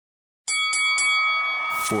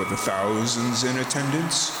For the thousands in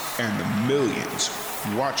attendance and the millions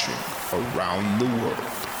watching around the world,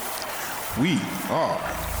 we are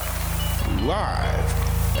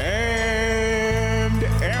live and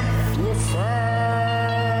amplified.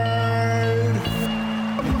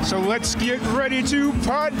 So let's get ready to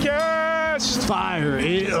podcast. Fire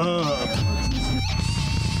it up.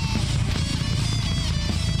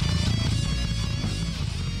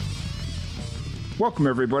 Welcome,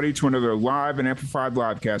 everybody, to another live and amplified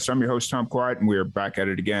livecast. I'm your host, Tom Quiet, and we are back at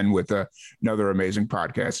it again with another amazing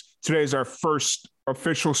podcast. Today is our first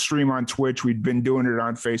official stream on Twitch. We've been doing it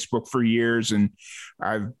on Facebook for years, and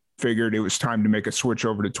I've figured it was time to make a switch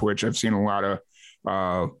over to Twitch. I've seen a lot of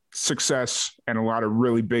success and a lot of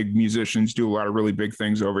really big musicians do a lot of really big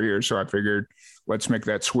things over here, so I figured let's make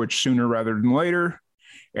that switch sooner rather than later.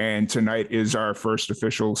 And tonight is our first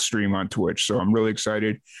official stream on Twitch. So I'm really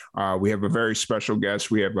excited. We have a very special guest.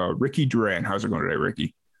 We have Ricky Duran. How's it going today,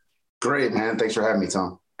 Ricky? Great, man. Thanks for having me,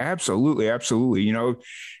 Tom. Absolutely. Absolutely. You know,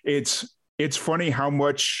 it's funny how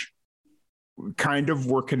much kind of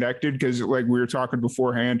we're connected because like we were talking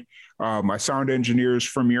beforehand, my sound engineer is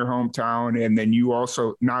from your hometown. And then you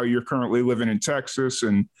also, now you're currently living in Texas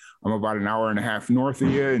and I'm about an hour and a half north of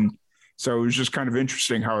you. And so it was just kind of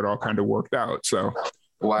interesting how it all kind of worked out. So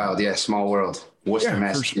wild. Yeah. Small world. Worcester,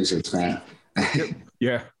 Massachusetts, sure. Man.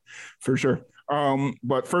 Yeah, for sure.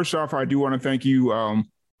 But first off, I do want to thank you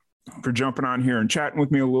for jumping on here and chatting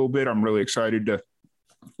with me a little bit. I'm really excited to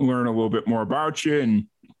learn a little bit more about you and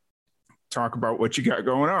talk about what you got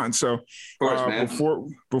going on. So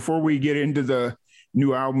before we get into the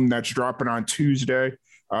new album that's dropping on Tuesday,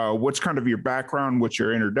 what's kind of your background? What's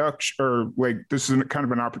your introduction? Or like, this is kind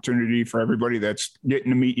of an opportunity for everybody that's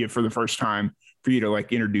getting to meet you for the first time for you to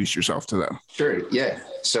like introduce yourself to them. Sure. Yeah.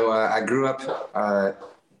 So I grew up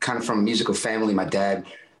kind of from a musical family. My dad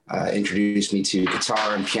introduced me to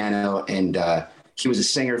guitar and piano, and he was a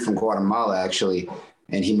singer from Guatemala, actually.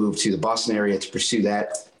 And he moved to the Boston area to pursue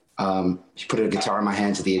that. He put a guitar in my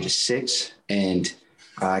hands at the age of 6, and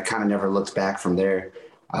I kind of never looked back from there.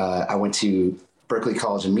 I went to Berklee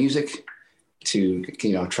College of Music to,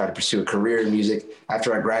 try to pursue a career in music.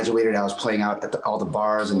 After I graduated, I was playing out at all the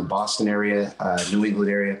bars in the Boston area, New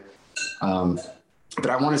England area.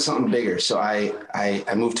 But I wanted something bigger. So I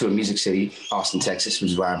moved to a music city, Austin, Texas,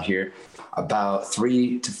 which is why I'm here, about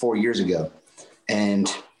 3 to 4 years ago. And,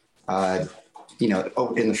 in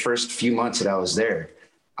the first few months that I was there,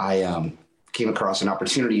 I came across an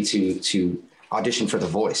opportunity to audition for The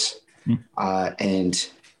Voice. And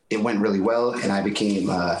it went really well, and I became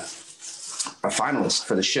a finalist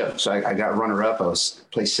for the show. So I got runner-up. I was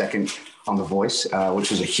placed second on The Voice, which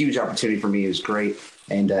was a huge opportunity for me. It was great,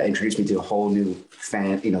 and introduced me to a whole new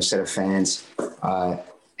set of fans,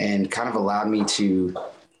 and kind of allowed me to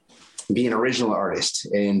be an original artist.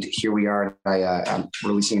 And here we are. I'm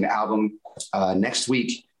releasing an album next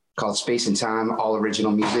week called Space and Time, all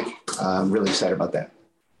original music. I'm really excited about that.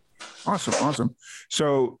 Awesome.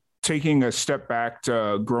 So taking a step back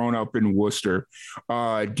to growing up in Worcester,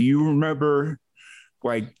 do you remember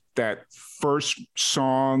like that first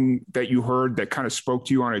song that you heard that kind of spoke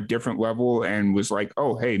to you on a different level and was like,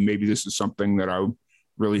 oh, hey, maybe this is something that I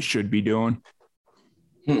really should be doing?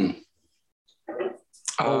 Or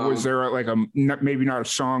was there like maybe not a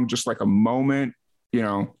song, just like a moment,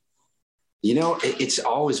 It's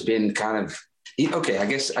always been kind of, okay, I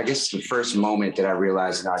guess the first moment that I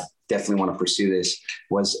realized that I definitely want to pursue this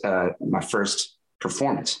was my first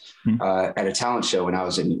performance at a talent show when I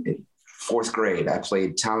was in 4th grade. I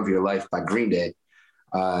played Time of Your Life by Green Day,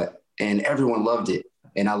 and everyone loved it.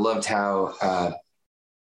 And I loved how,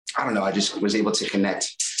 I just was able to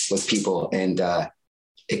connect with people, and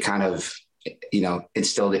it kind of,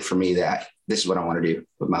 instilled it for me that this is what I want to do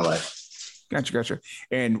with my life. Gotcha.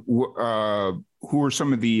 And who are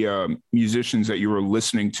some of the musicians that you were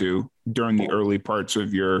listening to during the early parts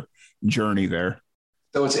of your journey there?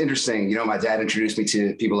 So it's interesting. My dad introduced me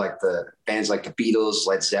to people like the bands like the Beatles,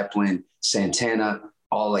 Led Zeppelin, Santana,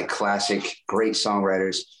 all like classic, great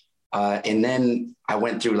songwriters. And then I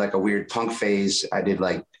went through like a weird punk phase. I did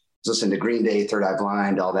listen to Green Day, Third Eye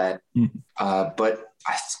Blind, all that. But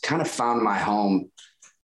I kind of found my home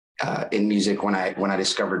in music when I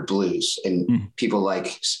discovered blues and people like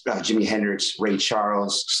Jimi Hendrix, Ray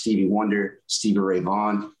Charles, Stevie Wonder, Stevie Ray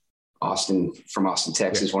Vaughan, from Austin,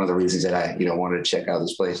 Texas. One of the reasons that I wanted to check out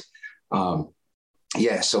this place.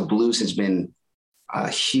 So blues has been a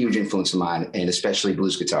huge influence of mine, and especially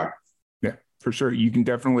blues guitar. Yeah, for sure. You can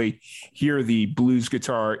definitely hear the blues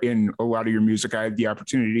guitar in a lot of your music. I had the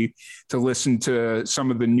opportunity to listen to some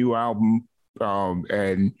of the new album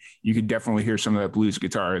and you could definitely hear some of that blues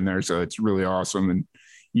guitar in there. So it's really awesome. And,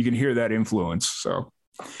 you can hear that influence. So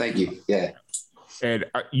thank you. Yeah. And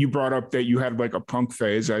you brought up that you had like a punk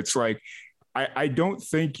phase. It's like, I don't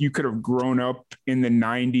think you could have grown up in the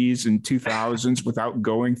 90s and 2000s without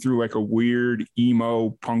going through like a weird emo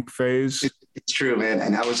punk phase. It's true, man.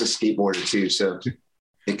 And I was a skateboarder too. So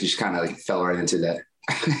it just kind of like fell right into that.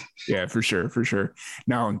 Yeah, for sure. For sure.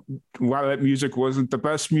 Now, a lot of that music wasn't the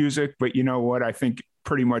best music, but you know what? I think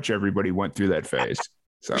pretty much everybody went through that phase.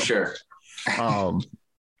 So, for sure.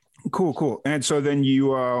 Cool. And so then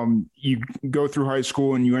you go through high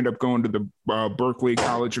school and you end up going to the Berklee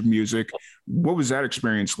College of Music. What was that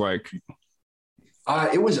experience like?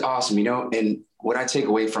 It was awesome, and what I take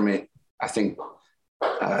away from it, I think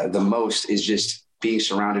the most is just being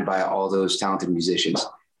surrounded by all those talented musicians.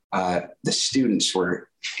 The students were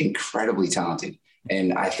incredibly talented,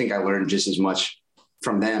 and I think I learned just as much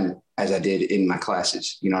from them as I did in my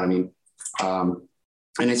classes. You know what I mean?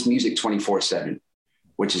 And it's music 24/7.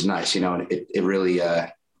 Which is nice, and it really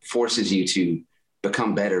forces you to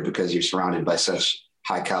become better because you're surrounded by such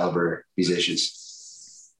high caliber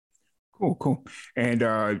musicians. Cool.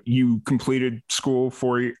 And you completed school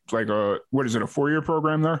for like a 4-year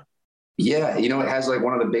program there? Yeah, it has like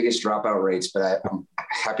one of the biggest dropout rates, but I'm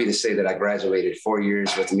happy to say that I graduated 4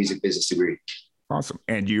 years with a music business degree. Awesome.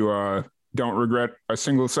 And you don't regret a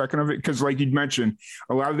single second of it? Because like you'd mentioned,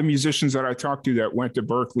 a lot of the musicians that I talked to that went to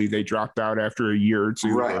Berklee, they dropped out after a year or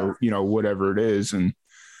two, right, or, whatever it is. And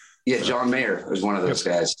yeah, John Mayer was one of those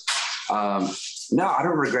guys. No, I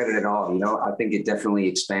don't regret it at all. I think it definitely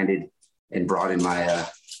expanded and broadened my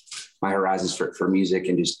horizons for music,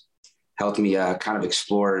 and just helped me kind of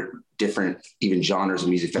explore different even genres of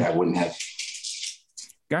music that I wouldn't have.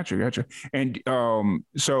 Gotcha. And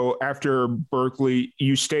so after Berklee,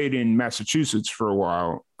 you stayed in Massachusetts for a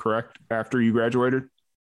while, correct? After you graduated?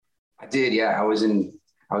 I did. Yeah. I was in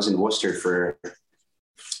Worcester for,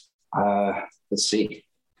 let's see,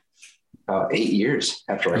 8 years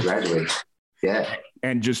after I graduated. Yeah.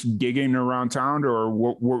 And just gigging around town, or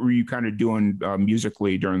what were you kind of doing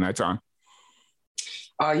musically during that time?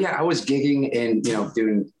 Yeah, I was gigging and,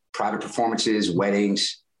 doing private performances,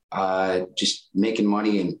 weddings, just making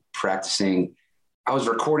money and practicing. I was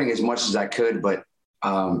recording as much as I could, but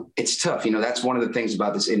it's tough. That's one of the things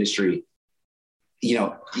about this industry.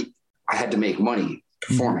 I had to make money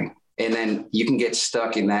performing, and then you can get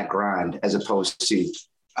stuck in that grind as opposed to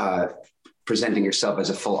presenting yourself as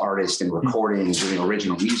a full artist and recording and doing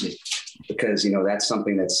original music, because, that's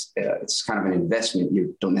something that's it's kind of an investment.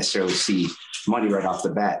 You don't necessarily see money right off the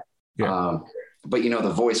bat. Yeah. But, the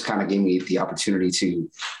voice kind of gave me the opportunity to,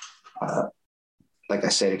 like I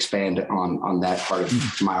said, expand on that part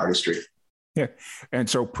of my artistry. Yeah. And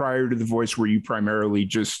so prior to the voice, were you primarily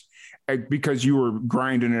just, because you were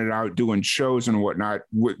grinding it out, doing shows and whatnot,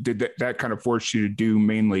 did that kind of force you to do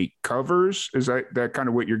mainly covers? Is that kind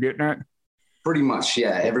of what you're getting at? Pretty much.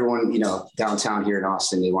 Yeah. Everyone, downtown here in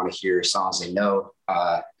Austin, they want to hear songs they know,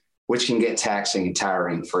 which can get taxing and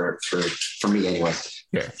tiring for me anyway.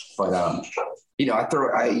 Yeah. But, I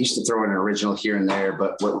used to throw in an original here and there,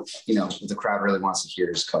 but what the crowd really wants to hear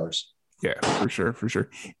is covers. Yeah, for sure.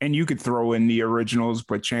 And you could throw in the originals,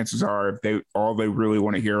 but chances are if they really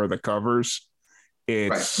want to hear are the covers,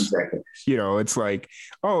 it's, right, exactly. It's like,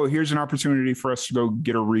 oh, here's an opportunity for us to go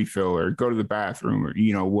get a refill or go to the bathroom or,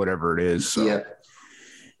 whatever it is. So yeah.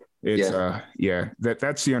 It's,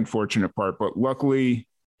 that's the unfortunate part, but luckily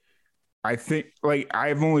I think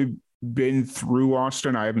I've only been through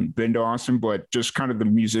Austin. I haven't been to Austin, but just kind of the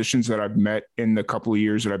musicians that I've met in the couple of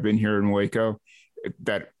years that I've been here in Waco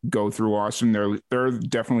that go through Austin, there are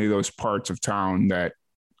definitely those parts of town that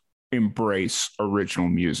embrace original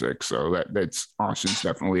music. So that's Austin's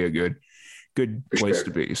definitely a good place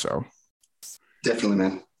to be. So definitely,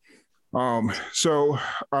 man. So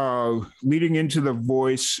leading into the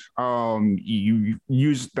voice,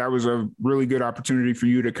 that was a really good opportunity for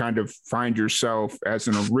you to kind of find yourself as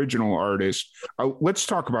an original artist. Let's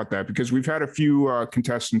talk about that, because we've had a few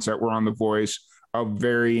contestants that were on The Voice of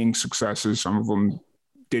varying successes. Some of them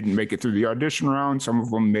didn't make it through the audition round. Some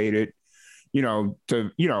of them made it, to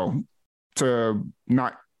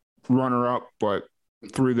not runner up, but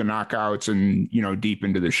through the knockouts and, deep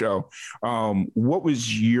into the show. What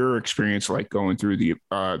was your experience like going through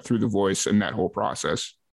the Voice and that whole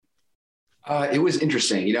process? It was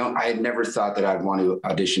interesting. I had never thought that I'd want to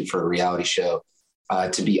audition for a reality show.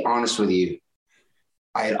 To be honest with you,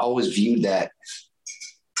 I had always viewed that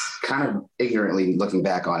kind of ignorantly looking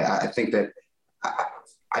back on it. I think that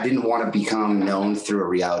I didn't want to become known through a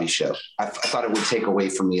reality show. I thought it would take away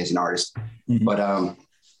from me as an artist. Mm-hmm. But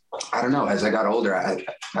I don't know. As I got older, I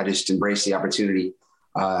just embraced the opportunity.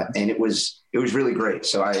 And it was really great.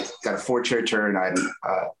 So I got a 4-chair turn. I had,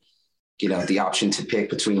 the option to pick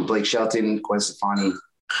between Blake Shelton, Gwen Stefani,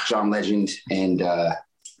 John Legend, and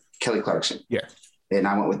Kelly Clarkson. Yeah. And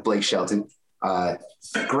I went with Blake Shelton.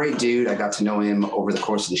 Great dude. I got to know him over the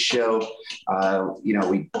course of the show.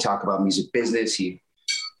 We talk about music business. He,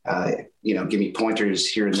 give me pointers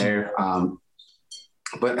here and there.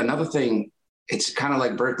 But another thing, it's kind of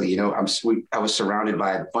like Berkeley, I was surrounded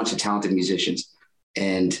by a bunch of talented musicians,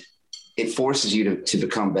 and it forces you to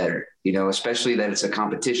become better, especially that it's a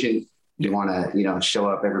competition. You want to, show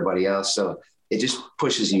up everybody else. So it just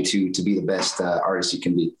pushes you to be the best artist you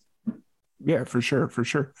can be. Yeah, for sure. For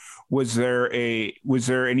sure. Was there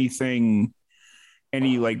anything,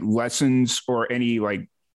 any like lessons or any like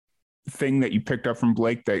thing that you picked up from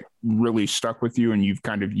Blake that really stuck with you and you've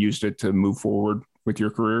kind of used it to move forward with your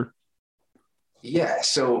career? Yeah.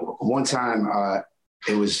 So one time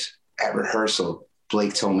it was at rehearsal,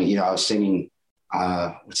 Blake told me, I was singing,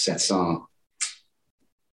 what's that song?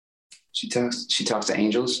 She talks to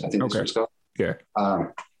angels. I think that's what it's called. Yeah.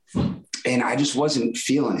 And I just wasn't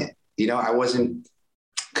feeling it. I wasn't,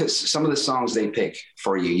 because some of the songs they pick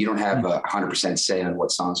for you, you don't have 100% say on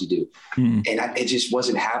what songs you do. And it just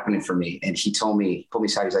wasn't happening for me. And he pulled me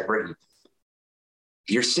aside. He's like, Ricky,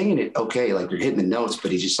 you're singing it okay, like you're hitting the notes,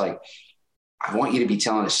 but he's just like, I want you to be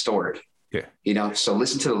telling a story. Yeah. So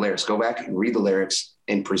listen to the lyrics, go back and read the lyrics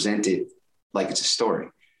and present it like it's a story.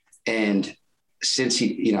 And since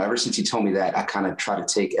ever since he told me that, I kind of try to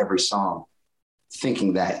take every song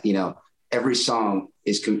thinking that, every song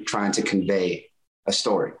is trying to convey a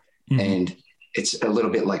story. And it's a little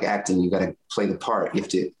bit like acting. You got to play the part. You have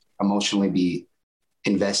to emotionally be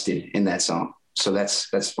invested in that song. So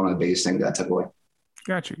that's one of the biggest things that I took away.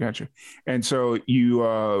 Gotcha. And so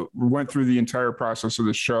you went through the entire process of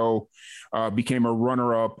the show, became a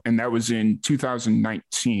runner-up, and that was in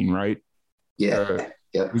 2019, right? Yeah.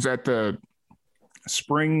 Was that the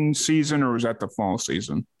spring season or was that the fall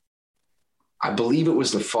season? I believe it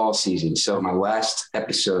was the fall season. So my last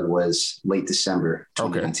episode was late December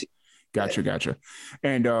 2019. Okay. Gotcha.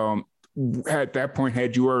 And at that point,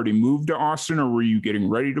 had you already moved to Austin or were you getting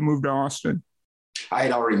ready to move to Austin? I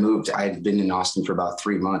had already moved. I had been in Austin for about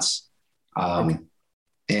 3 months. And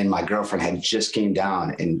my girlfriend had just came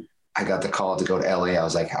down and I got the call to go to LA. I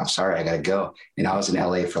was like, I'm sorry, I got to go. And I was in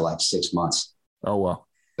LA for like 6 months. Oh, wow.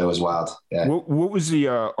 That was wild. Yeah. What was the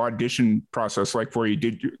audition process like for you?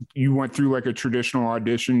 Did you went through like a traditional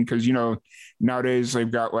audition? Because, nowadays they've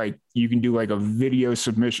got like, you can do like a video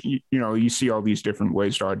submission. You see all these different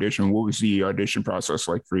ways to audition. What was the audition process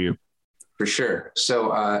like for you? For sure.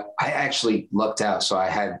 So I actually lucked out. So I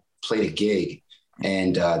had played a gig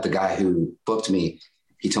and the guy who booked me,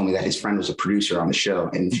 he told me that his friend was a producer on the show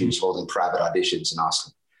and she was holding private auditions in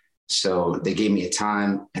Austin. So they gave me a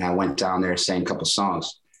time and I went down there, sang a couple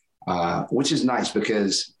songs. Which is nice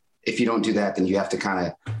because if you don't do that, then you have to kind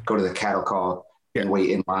of go to the cattle call and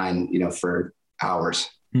wait in line, for hours.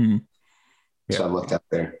 Yeah. So I looked up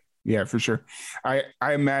there. Yeah, for sure. I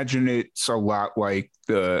imagine it's a lot like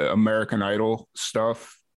the American Idol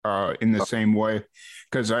stuff in the same way.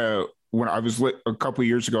 Because when I was a couple of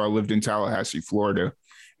years ago, I lived in Tallahassee, Florida,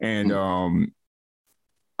 and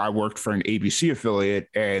I worked for an ABC affiliate,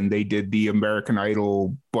 and they did the American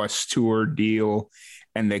Idol bus tour deal.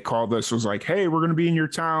 And they called us, was like, hey, we're going to be in your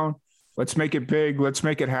town. Let's make it big. Let's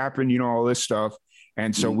make it happen. All this stuff.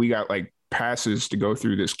 And so we got like passes to go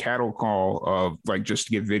through this cattle call of like, just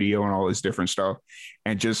to get video and all this different stuff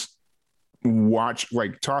and just watch,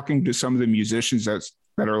 like talking to some of the musicians that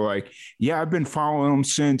are like, yeah, I've been following them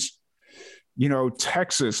since,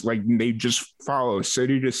 Texas, like they just follow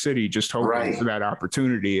city to city, just hoping for that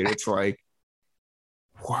opportunity. And it's like,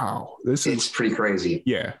 wow, it's pretty crazy.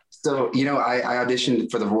 Yeah. So, I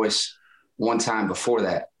auditioned for The Voice one time before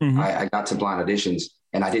that. I got to blind auditions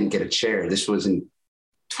and I didn't get a chair. This was in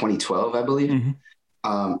 2012, I believe.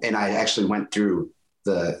 And I actually went through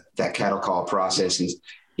that cattle call process. And,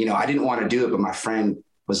 I didn't want to do it, but my friend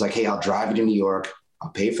was like, hey, I'll drive you to New York.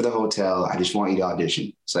 I'll pay for the hotel. I just want you to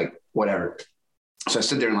audition. It's like, whatever. So I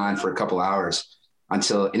stood there in line for a couple hours and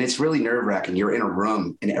it's really nerve wracking. You're in a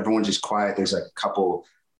room and everyone's just quiet. There's like a couple,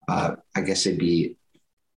 I guess it'd be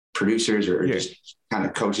producers or just kind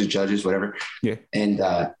of coaches, judges, whatever. Yeah. And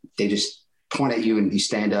they just point at you and you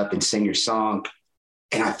stand up and sing your song.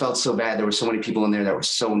 And I felt so bad. There were so many people in there that were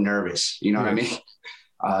so nervous. You know what I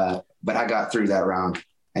mean? But I got through that round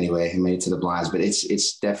anyway and made it to the blinds. But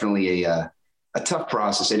it's definitely a tough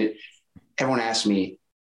process. And everyone asked me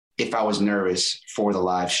if I was nervous for the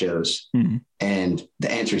live shows. And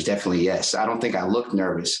the answer is definitely yes. I don't think I looked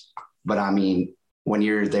nervous, but I mean, when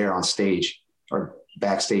you're there on stage or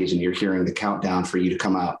backstage and you're hearing the countdown for you to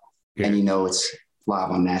come out, and you know it's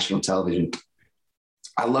live on national television.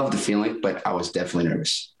 I love the feeling, but I was definitely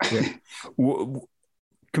nervous.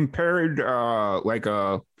 Compared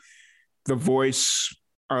The Voice,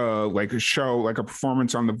 like a show, like a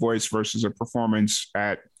performance on The Voice versus a performance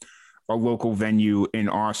at a local venue in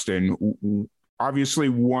Austin, obviously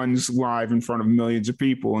one's live in front of millions of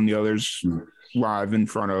people and the other's live in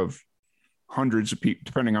front of hundreds of people,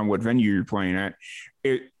 depending on what venue you're playing at.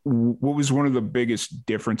 What was one of the biggest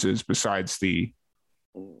differences besides the...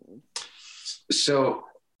 So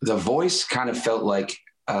The Voice kind of felt like,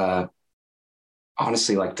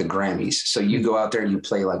 honestly, like the Grammys. So you go out there and you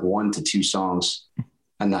play like 1 to 2 songs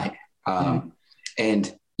a night,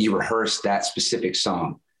 and you rehearse that specific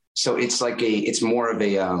song. So it's like it's more of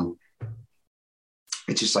a,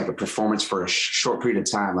 it's just like a performance for a short period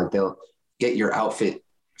of time. Like they'll get your outfit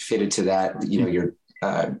fitted to that, you know, your,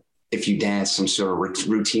 if you dance, some sort of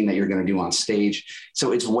routine that you're going to do on stage.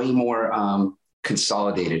 So it's way more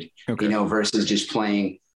consolidated, you know, versus just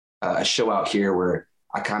playing a show out here where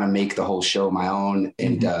I kind of make the whole show my own,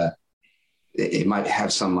 and it might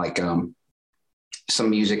have some like some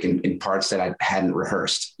music in parts that I hadn't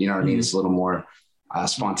rehearsed. You know what I mean? It's a little more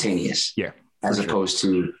spontaneous, as opposed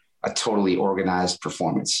to a totally organized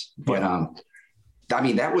performance. But I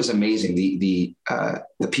mean, that was amazing. The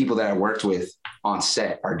people that I worked with on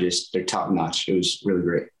set they're top notch. It was really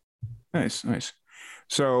great. Nice.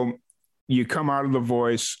 So you come out of The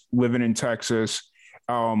Voice, living in Texas.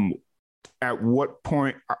 At what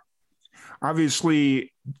point,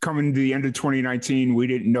 obviously coming to the end of 2019, we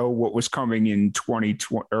didn't know what was coming in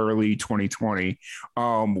early 2020.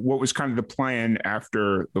 What was kind of the plan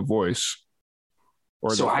after The Voice?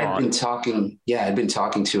 So I'd been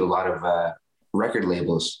talking to a lot of record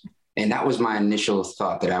labels, and that was my initial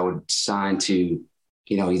thought, that I would sign to,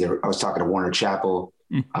 you know, either I was talking to Warner Chappell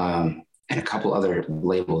and a couple other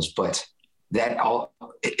labels, but that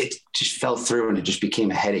it just fell through and it just became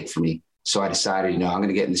a headache for me. So I decided, you know, I'm going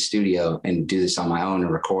to get in the studio and do this on my own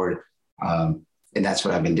and record. And that's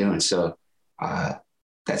what I've been doing. So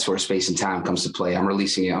that's where Space and Time comes to play. I'm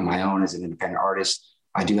releasing it on my own as an independent artist.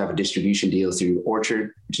 I do have a distribution deal through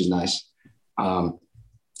Orchard, which is nice.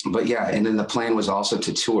 But yeah, and then the plan was also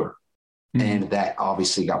to tour. And that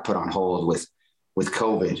obviously got put on hold with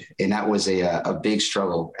COVID. And that was a big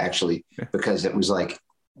struggle, actually, because it was like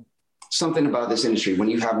something about this industry. When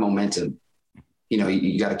you have momentum, you know,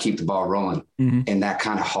 you got to keep the ball rolling. And that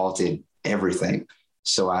kind of halted everything.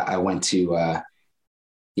 So I went to,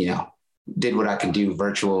 you know, did what I could do with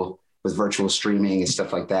virtual streaming and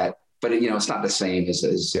stuff like that. But, you know, it's not the same as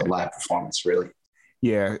a live performance, really.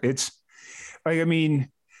 Yeah. It's like, I mean,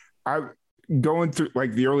 going through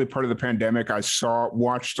like the early part of the pandemic, I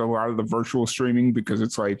watched a lot of the virtual streaming, because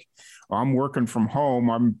it's like, I'm working from home.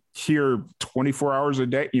 I'm here 24 hours a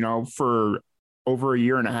day, you know, for over a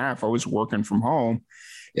year and a half, I was working from home.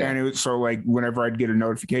 And it was so like, whenever I'd get a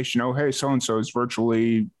notification, oh, hey, so-and-so is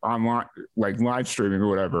virtually online, like live streaming or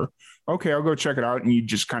whatever. Okay, I'll go check it out. And you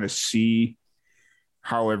just kind of see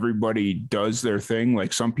how everybody does their thing.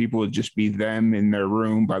 Like some people would just be them in their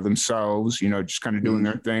room by themselves, you know, just kind of doing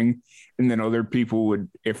their thing. And then other people would,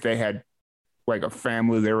 if they had like a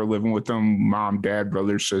family, they were living with them, mom, dad,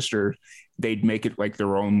 brother, sister, they'd make it like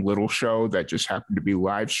their own little show that just happened to be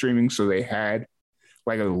live streaming. So they had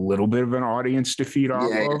like a little bit of an audience to feed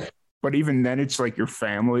off of. But even then it's like your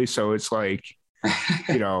family. So it's like,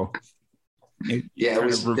 you know. It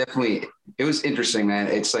was definitely, it was interesting, man.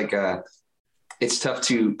 It's like, it's tough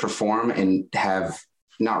to perform and have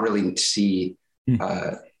not really see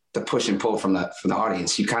the push and pull from the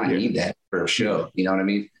audience. You kind of need that for a show. You know what I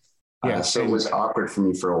mean? So it was awkward for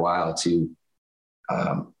me for a while to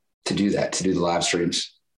do that, to do the live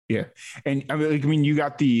streams. Yeah. And I mean, you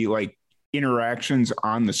got the like interactions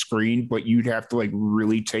on the screen, but you'd have to like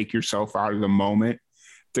really take yourself out of the moment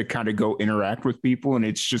to kind of go interact with people. And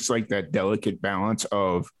it's just like that delicate balance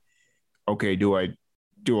of, okay, do I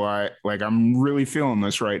like, I'm really feeling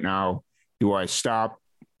this right now. Do I stop,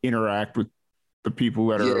 interact with the people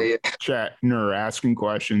that are chatting or asking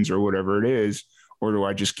questions or whatever it is, or do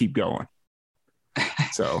I just keep going?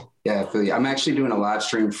 So I feel you. I'm actually doing a live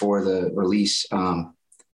stream for the release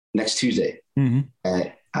next Tuesday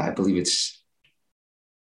at, I believe it's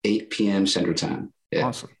 8 p.m. Central Time.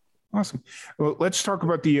 Yeah. Awesome. Well, let's talk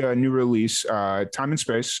about the new release, Time and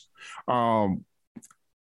Space. How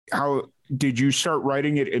did you start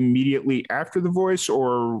writing it immediately after The Voice,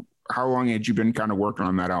 or how long had you been kind of working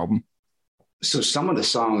on that album? So some of the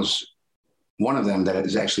songs, one of them that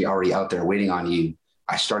is actually already out there waiting on you,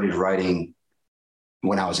 I started writing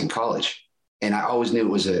when I was in college. And I always knew it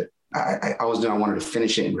was a I always knew I wanted to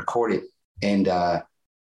finish it and record it. And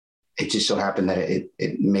it just so happened that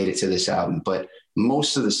it made it to this album. But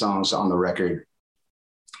most of the songs on the record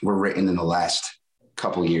were written in the last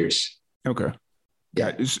couple years. Okay.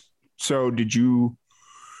 Yeah. So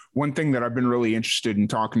one thing that I've been really interested in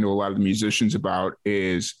talking to a lot of the musicians about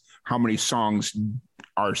is how many songs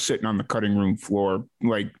are sitting on the cutting room floor.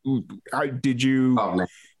 Like, did you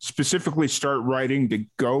specifically start writing to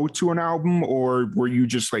go to an album, or were you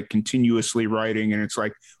just like continuously writing and it's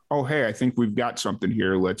like, oh, hey, I think we've got something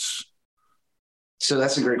here. So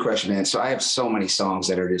that's a great question, man. So I have so many songs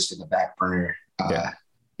that are just in the back burner.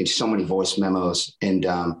 It's so many voice memos. And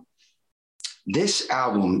this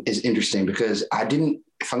album is interesting because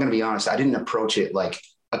if I'm going to be honest, I didn't approach it like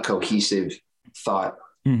a cohesive thought.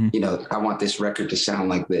 Mm-hmm. I want this record to sound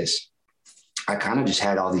like this. I kind of just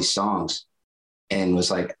had all these songs and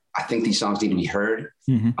was like, I think these songs need to be heard.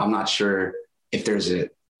 Mm-hmm. I'm not sure if there's a,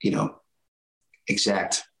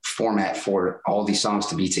 exact format for all these songs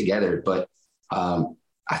to be together, but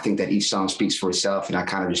I think that each song speaks for itself, and I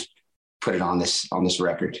kind of just put it on this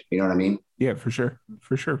record. You know what I mean? Yeah, for sure.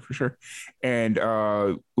 And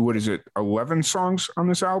what is it? 11 songs on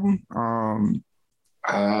this album?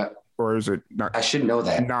 Or is it not? I should know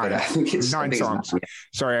that. 9. But I think it's 9 songs.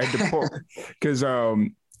 Sorry, I had to pull because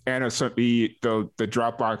Anna sent me the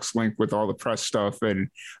Dropbox link with all the press stuff, and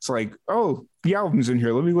it's like, oh, the album's in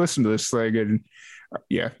here. Let me listen to this thing, and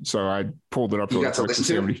so I pulled it up. You got to listen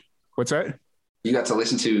to it? What's that? You got to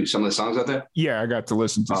listen to some of the songs out there? Yeah, I got to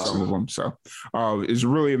listen to some of them. So it's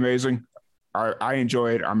really amazing. I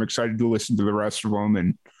enjoy it. I'm excited to listen to the rest of them.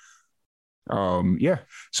 And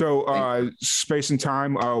So Space and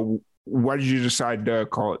Time, why did you decide to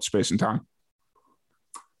call it Space and Time?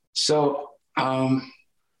 So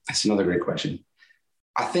that's another great question.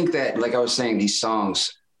 I think that, like I was saying, these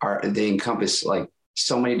songs they encompass like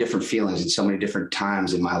so many different feelings and so many different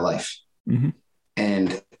times in my life. Mm-hmm.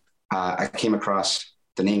 And I came across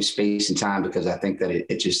the name Space and Time because I think that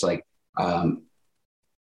it just like,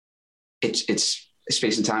 it's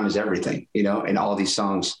space and time is everything, and all these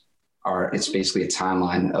songs it's basically a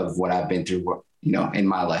timeline of what I've been through, in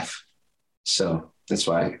my life. So that's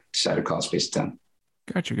why I decided to call it Space and Time.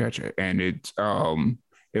 Gotcha. And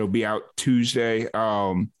it'll be out Tuesday.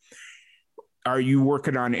 Are you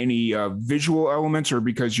working on any visual elements, or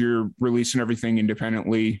because you're releasing everything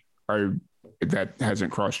independently, that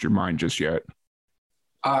hasn't crossed your mind just yet?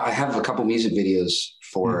 I have a couple music videos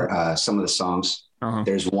for some of the songs. Uh-huh.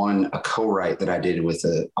 There's a co-write that I did with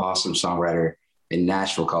an awesome songwriter in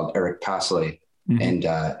Nashville called Eric Pasley. Mm-hmm. And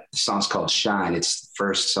the song's called Shine. It's the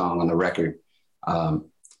first song on the record.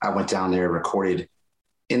 I went down there, recorded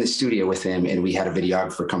in the studio with him, and we had a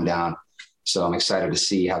videographer come down. So I'm excited to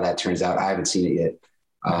see how that turns out. I haven't seen it yet.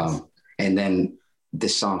 Nice. And then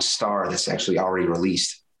this song Star that's actually already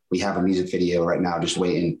released. We have a music video right now, just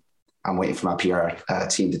waiting. I'm waiting for my PR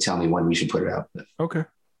team to tell me when we should put it out. Okay,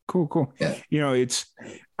 cool. Yeah.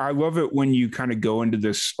 I love it when you kind of go into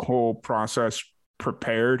this whole process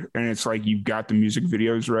prepared and it's like you've got the music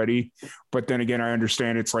videos ready. But then again, I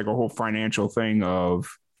understand it's like a whole financial thing of,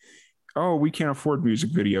 oh, we can't afford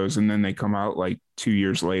music videos. And then they come out like 2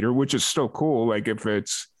 years later, which is still cool. Like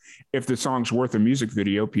if the song's worth a music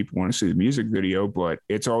video, people want to see the music video, but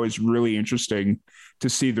it's always really interesting to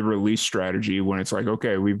see the release strategy when it's like,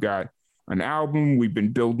 okay, we've got an album, we've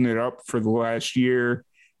been building it up for the last year.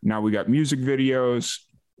 Now we got music videos.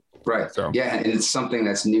 Right. So, yeah. And it's something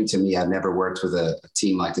that's new to me. I've never worked with a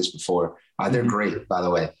team like this before. They're great, by the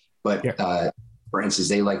way. But for instance,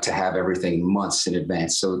 they like to have everything months in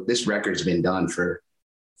advance. So this record's been done for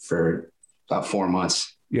about 4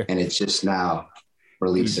 months. Yeah. And it's just now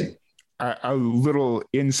releasing. A little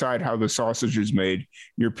inside how the sausage is made.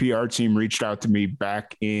 Your PR team reached out to me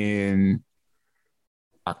back in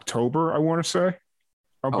October, I want to say,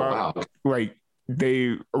 about like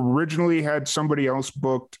they originally had somebody else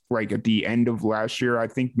booked like at the end of last year. I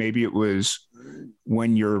think maybe it was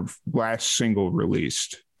when your last single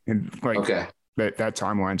released, and like that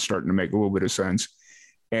timeline's starting to make a little bit of sense.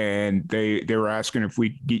 And they were asking if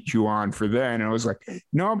we could get you on for then. And I was like,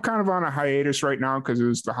 no, I'm kind of on a hiatus right now because it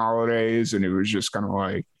was the holidays and it was just kind of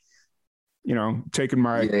like, taking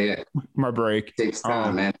my break. Takes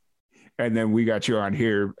time, man. And then we got you on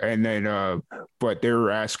here. And then, but they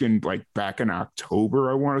were asking like back in October,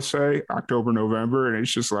 I want to say October, November. And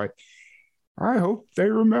it's just like, I hope they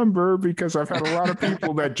remember, because I've had a lot of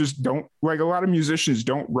people that just don't, like, a lot of musicians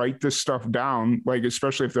don't write this stuff down, like,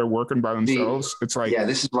 especially if they're working by themselves. It's like,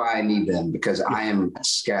 this is why I need them, because I am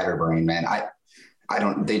scatterbrained, man. I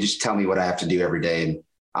don't, they just tell me what I have to do every day. And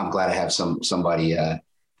I'm glad I have somebody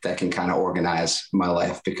that can kind of organize my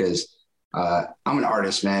life, because I'm an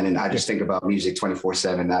artist, man. And I just think about music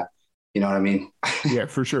 24/7. That, you know what I mean? Yeah,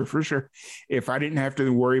 for sure. For sure. If I didn't have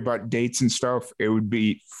to worry about dates and stuff, it would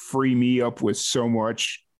be free me up with so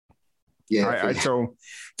much. Yeah. I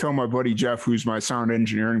tell my buddy Jeff, who's my sound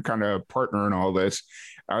engineer and kind of partner in all this,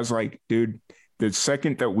 I was like, dude, the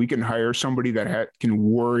second that we can hire somebody that can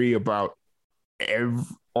worry about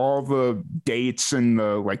all the dates and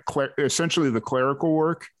the like, essentially the clerical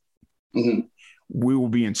work, mm-hmm. we will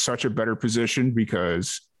be in such a better position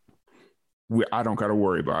because I don't got to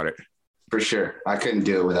worry about it. For sure. I couldn't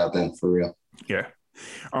do it without them, for real. Yeah.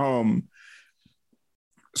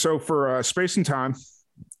 So for Space and Time,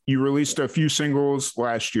 you released a few singles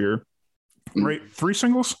last year, right? 3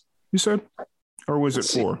 singles, you said? Or was it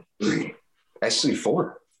 4? Actually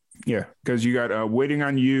 4. Yeah, because you got Waiting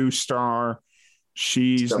on You, Star,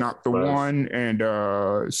 She's Not the One,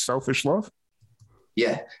 and Selfish Love.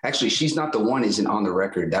 Yeah, actually, She's Not the One isn't on the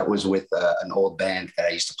record. That was with an old band that I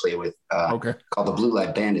used to play with called the Blue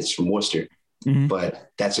Light Bandits from Worcester. Mm-hmm. But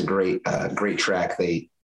that's a great track. They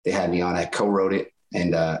had me on. I co-wrote it,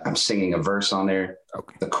 and I'm singing a verse on there,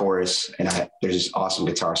 the chorus, and there's this awesome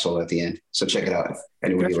guitar solo at the end. So check it out if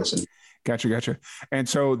anybody listen. Gotcha. And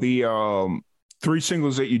so the 3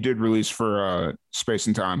 singles that you did release for Space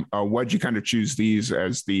and Time, why'd you kind of choose these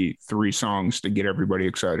as the 3 songs to get everybody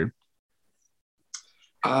excited?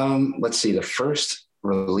 Let's see. The first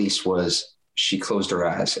release was She Closed Her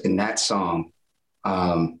Eyes, and that song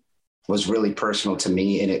was really personal to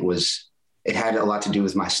me, and it had a lot to do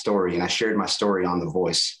with my story, and I shared my story on The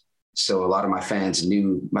Voice. So a lot of my fans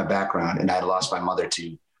knew my background, and I had lost my mother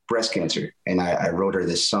to breast cancer, and I wrote her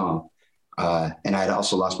this song. And I had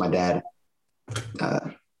also lost my dad,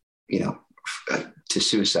 to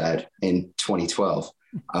suicide in 2012.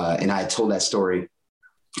 And I had told that story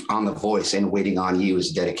on The Voice, and Waiting on You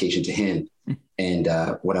is a dedication to him and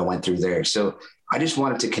what I went through there. So I just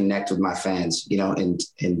wanted to connect with my fans,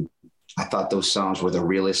 and I thought those songs were the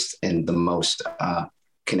realest and the most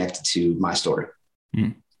connected to my story.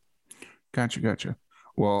 Gotcha.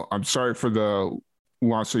 Well, I'm sorry for the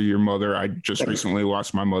loss of your mother. I just recently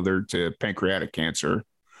lost my mother to pancreatic cancer.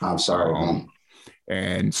 I'm sorry, man.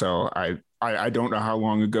 And so I don't know how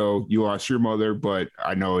long ago you lost your mother, but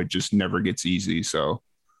I know it just never gets easy. So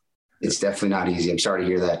it's definitely not easy. I'm sorry to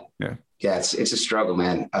hear that. Yeah, it's a struggle,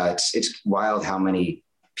 man. It's wild how many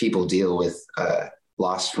people deal with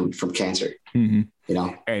loss from cancer. Mm-hmm.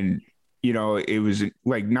 And it was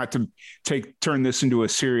like, not to turn this into a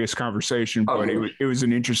serious conversation, but it was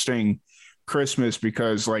an interesting Christmas,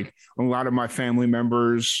 because like a lot of my family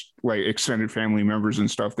members, like extended family members and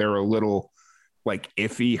stuff, they're a little like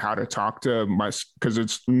iffy how to talk to because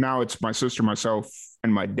it's my sister, myself,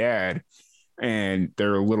 and my dad, and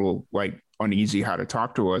they're a little like uneasy how to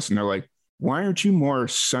talk to us, and they're like, why aren't you more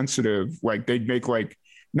sensitive? Like they'd make like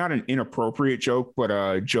not an inappropriate joke, but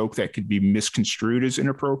a joke that could be misconstrued as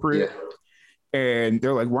inappropriate. Yeah. And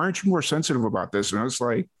they're like, why aren't you more sensitive about this? And I was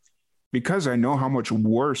like, because I know how much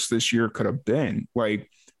worse this year could have been. Like,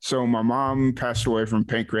 so my mom passed away from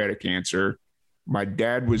pancreatic cancer. My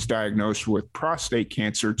dad was diagnosed with prostate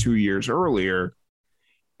cancer 2 years earlier.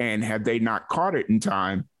 And had they not caught it in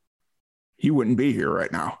time, he wouldn't be here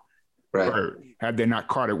right now. Right. Or had they not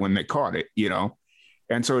caught it when they caught it,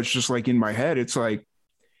 And so it's just like in my head, it's like,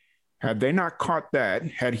 had they not caught that,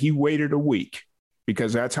 had he waited a week,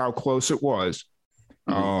 because that's how close it was,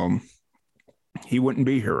 he wouldn't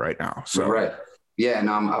be here right now. So right. Yeah. And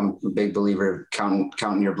I'm a big believer of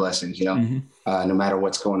counting your blessings, no matter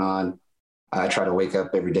what's going on. I try to wake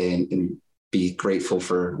up every day and be grateful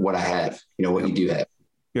for what I have, what you do have.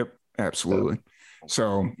 Yep. Absolutely.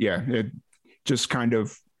 So yeah, it just kind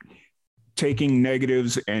of taking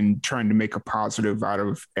negatives and trying to make a positive out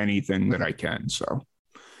of anything that I can. So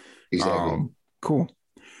exactly. Cool.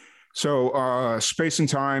 So Space and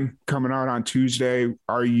Time coming out on Tuesday.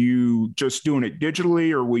 Are you just doing it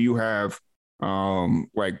digitally, or will you have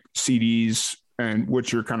like CDs, and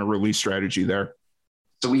what's your kind of release strategy there?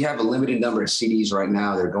 So we have a limited number of CDs right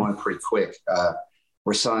now. They're going pretty quick.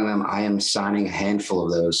 We're selling them. I am signing a handful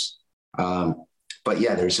of those. But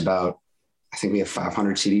yeah, there's I think we have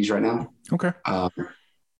 500 CDs right now. Okay. But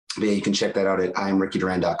yeah, you can check that out at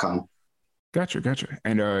IamRickyDuran.com. Gotcha.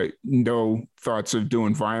 And no thoughts of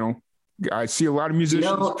doing vinyl? I see a lot of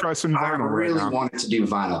musicians pressing vinyl. I really right now. wanted to do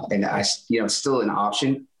vinyl, and it's still an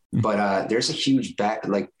option, but there's a huge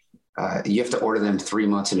you have to order them 3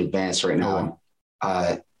 months in advance right now.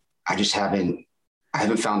 I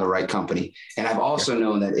haven't found the right company. And I've also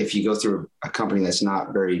known that if you go through a company that's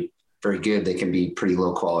not very, very good, they can be pretty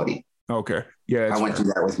low quality. Okay. Yeah. I went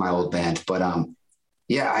through that with my old band, but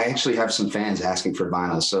Yeah, I actually have some fans asking for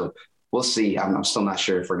vinyl, so we'll see. I'm still not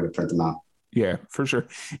sure if we're going to print them out. Yeah, for sure.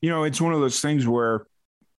 It's one of those things where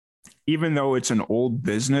even though it's an old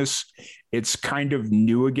business, it's kind of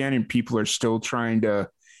new again, and people are still trying to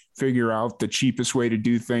figure out the cheapest way to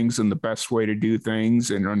do things and the best way to do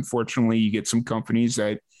things. And unfortunately, you get some companies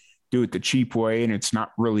that do it the cheap way and it's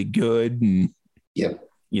not really good. And, Yep.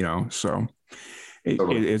 So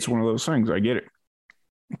Totally. it's one of those things. I get it.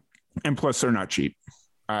 And plus, they're not cheap.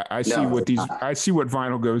 I see No, I see what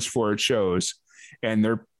vinyl goes for at shows, and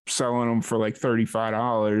they're selling them for like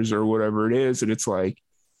 $35 or whatever it is. And it's like,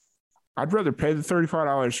 I'd rather pay the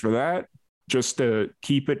 $35 for that just to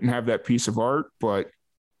keep it and have that piece of art, but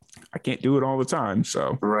I can't do it all the time.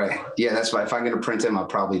 So, right. Yeah, that's why if I'm going to print them, I'll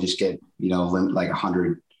probably just get, like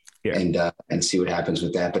 100 and see what happens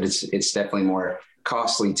with that. But it's definitely more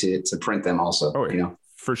costly to print them also, oh, yeah.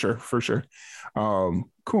 For sure.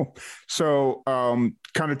 Cool. So,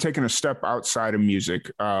 kind of taking a step outside of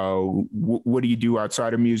music, what do you do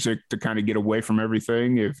outside of music to kind of get away from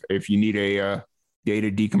everything? If you need a day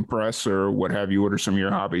to decompress or what have you, what are some of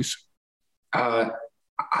your hobbies? I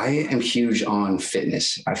am huge on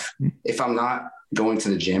fitness. If I'm not going to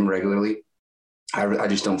the gym regularly, I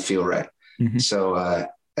just don't feel right. Mm-hmm. So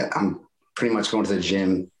I'm pretty much going to the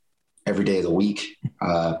gym every day of the week.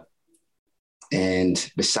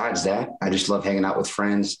 And besides that, I just love hanging out with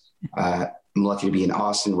friends. I'm lucky to be in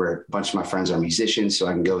Austin where a bunch of my friends are musicians, so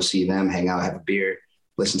I can go see them, hang out, have a beer,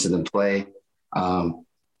 listen to them play.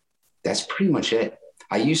 That's pretty much it.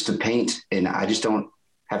 I used to paint and I just don't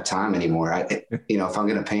have time anymore. If I'm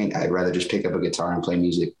going to paint, I'd rather just pick up a guitar and play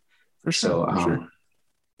music. For sure. So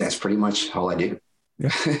that's pretty much all I do.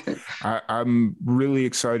 Yeah. I'm really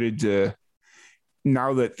excited to,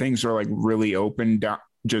 now that things are like really open down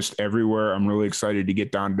just everywhere, I'm really excited to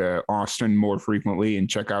get down to Austin more frequently and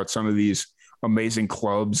check out some of these amazing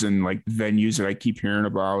clubs and like venues that I keep hearing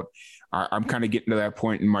about. I'm kind of getting to that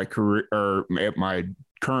point in my career or at my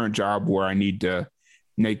current job where I need to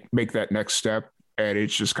make that next step. And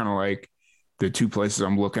it's just kind of like the two places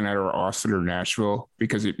I'm looking at are Austin or Nashville,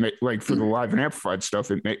 because like for the live and amplified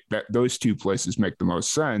stuff, those two places make the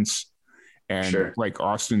most sense. And Sure. Like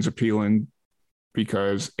Austin's appealing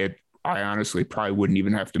because I honestly probably wouldn't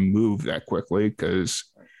even have to move that quickly because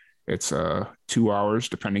it's 2 hours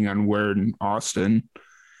depending on where in Austin.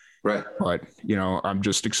 Right. But, I'm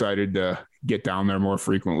just excited to get down there more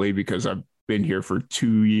frequently because I've been here for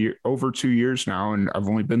over 2 years now, and I've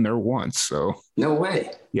only been there once. So no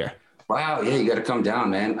way. Yeah. Wow. Yeah. You got to come down,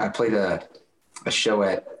 man. I played a show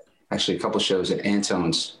a couple of shows at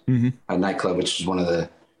Antone's, a nightclub, which is one of the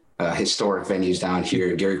historic venues down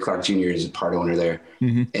here. Gary Clark Jr. is a part owner there,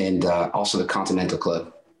 and also the Continental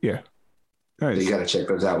Club. Yeah. Nice. So you got to check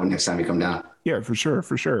those out next time you come down. Yeah, for sure.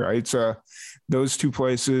 It's those two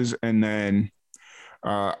places, and then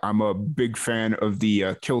I'm a big fan of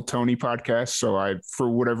the Kill Tony podcast. So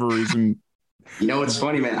for whatever reason, It's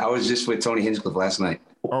funny, man. I was just with Tony Hinchcliffe last night.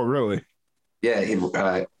 Oh, really? Yeah,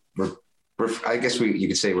 I guess you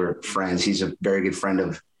could say we're friends. He's a very good friend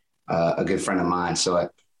of a good friend of mine. So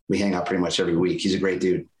we hang out pretty much every week. He's a great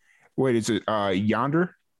dude. Wait, is it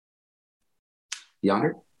Yonder?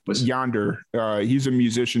 Yonder? Yonder. He's a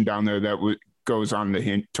musician down there that goes on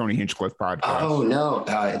the Tony Hinchcliffe podcast. Oh, no.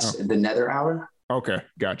 It's the Nether Hour. Okay,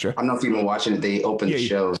 gotcha. I don't know if you've been watching it. They open the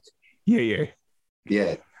shows. Yeah.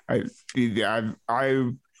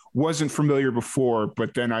 I wasn't familiar before,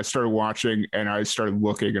 but then I started watching and I started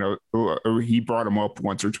looking, and he brought him up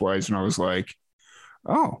once or twice, and I was like,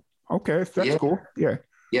 oh, okay, that's cool. Yeah.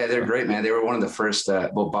 Yeah, they're great, man. They were one of the first,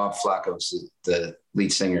 Bob Flacco was the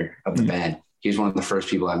lead singer of the band. He was one of the first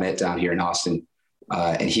people I met down here in Austin.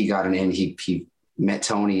 And he got an in. He met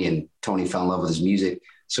Tony, and Tony fell in love with his music.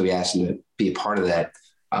 So he asked him to be a part of that.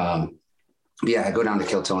 Yeah, I go down to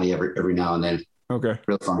Kill Tony every now and then. Okay.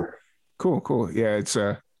 Real fun. Cool. Yeah, it's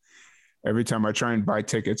every time I try and buy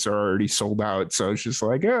tickets are already sold out. So it's just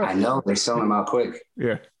like, I know they're selling them out quick.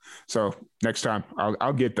 Yeah. So next time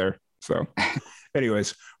I'll get there. So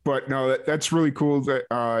anyways, but no, that's really cool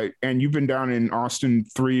that, and you've been down in Austin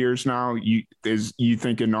 3 years now. You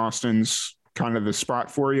thinking Austin's kind of the spot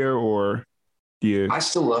for you, or do you? I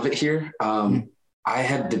still love it here. I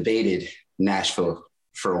have debated Nashville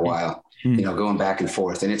for a while, going back and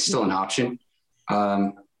forth, and it's still an option.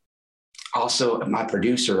 Also, my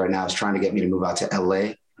producer right now is trying to get me to move out to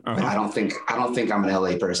LA, but I don't think I'm an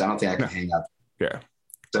LA person. I don't think I can hang up. Yeah.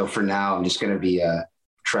 So for now, I'm just going to be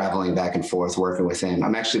traveling back and forth, working with him.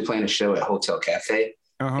 I'm actually playing a show at Hotel Cafe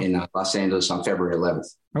in Los Angeles on February 11th.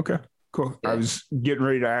 Okay, cool. Yeah. I was getting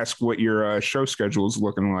ready to ask what your show schedule is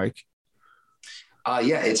looking like.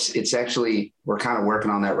 Yeah, it's actually, we're kind of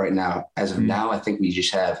working on that right now. As of now, I think we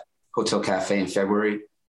just have Hotel Cafe in February,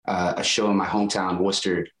 a show in my hometown,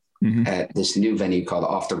 Worcester, at this new venue called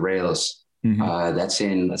Off the Rails. That's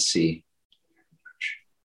in, let's see,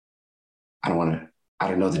 I don't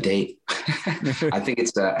know the date. I think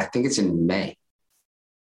it's in May,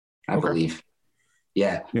 I believe.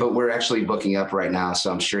 Yeah, but we're actually booking up right now,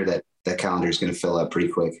 so I'm sure that calendar is going to fill up pretty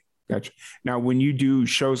quick. Gotcha. Now, when you do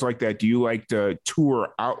shows like that, do you like to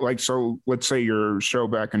tour out? Like, so let's say your show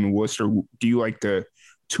back in Worcester, do you like to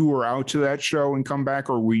tour out to that show and come back,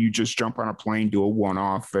 or will you just jump on a plane, do a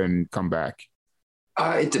one-off, and come back?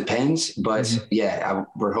 It depends, but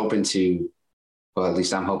we're hoping to, well, at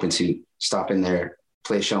least I'm hoping to stop in there,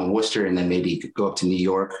 play a show in Worcester, and then maybe go up to New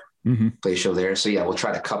York, play a show there. So yeah, we'll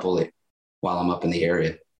try to couple it while I'm up in the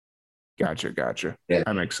area. Gotcha. Yeah.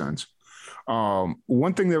 That makes sense.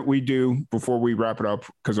 One thing that we do before we wrap it up,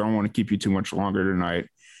 because I don't want to keep you too much longer tonight.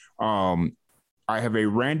 I have a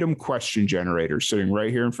random question generator sitting right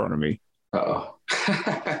here in front of me.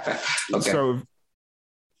 Okay. So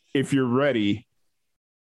if you're ready,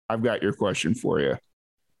 I've got your question for you.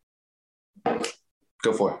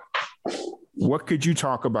 Go for it. What could you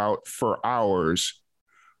talk about for hours?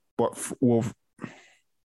 What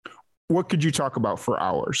could you talk about for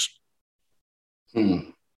hours?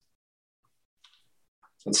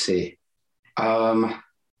 Let's see. I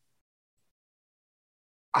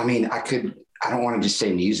mean, I don't want to just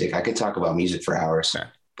say music. I could talk about music for hours,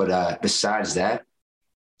 but besides that,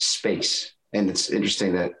 space. And it's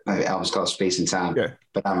interesting that my album's called Space and Time,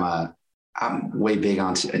 but I'm way big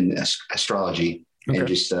on astrology and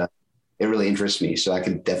just, it really interests me. So I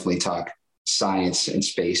can definitely talk science and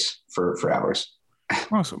space for hours.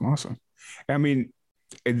 Awesome. I mean,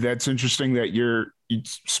 that's interesting that you're in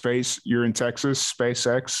Texas,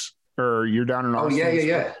 SpaceX, or you're down in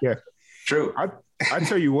Austin. Yeah. True. I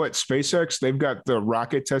tell you what, SpaceX, they've got the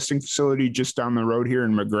rocket testing facility just down the road here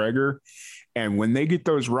in McGregor. And when they get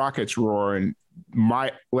those rockets roaring,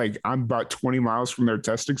 I'm about 20 miles from their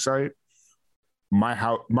testing site.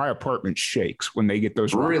 My apartment shakes when they get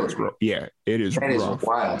those rockets. Really? Yeah, it is. That rough. Is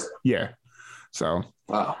wild. Yeah. So,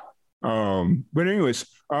 wow. But anyways,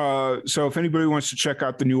 so if anybody wants to check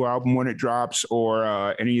out the new album when it drops,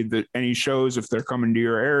 or any shows, if they're coming to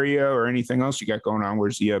your area or anything else you got going on,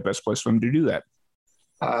 where's the best place for them to do that?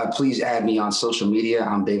 Please add me on social media.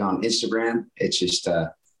 I'm big on Instagram. It's just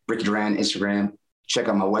Ricky Duran Instagram. Check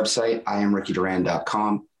out my website,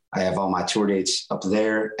 IamRickyDuran.com. I have all my tour dates up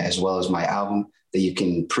there, as well as my album that you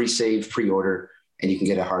can pre-save, pre-order, and you can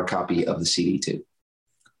get a hard copy of the CD too.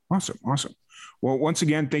 Awesome. Well, once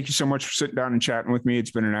again, thank you so much for sitting down and chatting with me.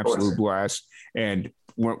 It's been an absolute blast. And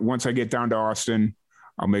once I get down to Austin,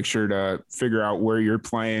 I'll make sure to figure out where you're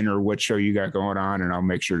playing or what show you got going on, and I'll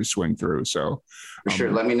make sure to swing through. So for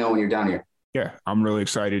sure. Let me know when you're down here. Yeah. I'm really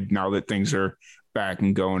excited now that things are back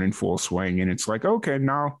and going in full swing. And it's like, okay,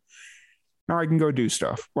 now I can go do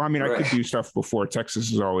stuff. Well, I mean, I could do stuff before. Texas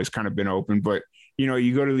has always kind of been open, but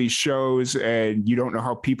you go to these shows and you don't know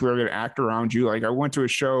how people are going to act around you. Like I went to a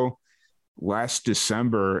show last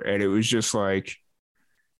December and it was just like,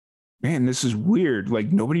 man, this is weird.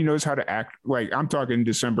 Like nobody knows how to act. Like I'm talking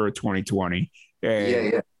December of 2020.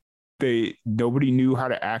 And nobody knew how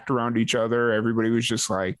to act around each other. Everybody was just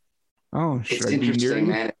like, oh, it's interesting,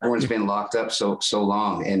 man. Everyone's been locked up so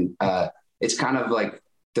long. And it's kind of like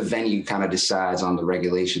the venue kind of decides on the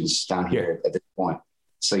regulations down here at this point.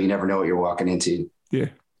 So you never know what you're walking into. Yeah.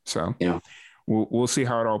 So, we'll see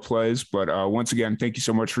how it all plays. But once again, thank you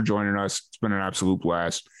so much for joining us. It's been an absolute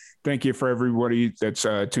blast. Thank you for everybody that's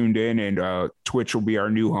tuned in, and Twitch will be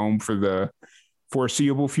our new home for the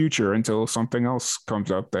foreseeable future until something else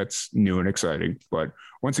comes up that's new and exciting. But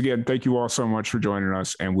once again, thank you all so much for joining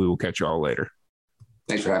us, and we will catch you all later.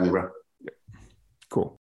 Thanks for having me, bro. Cool.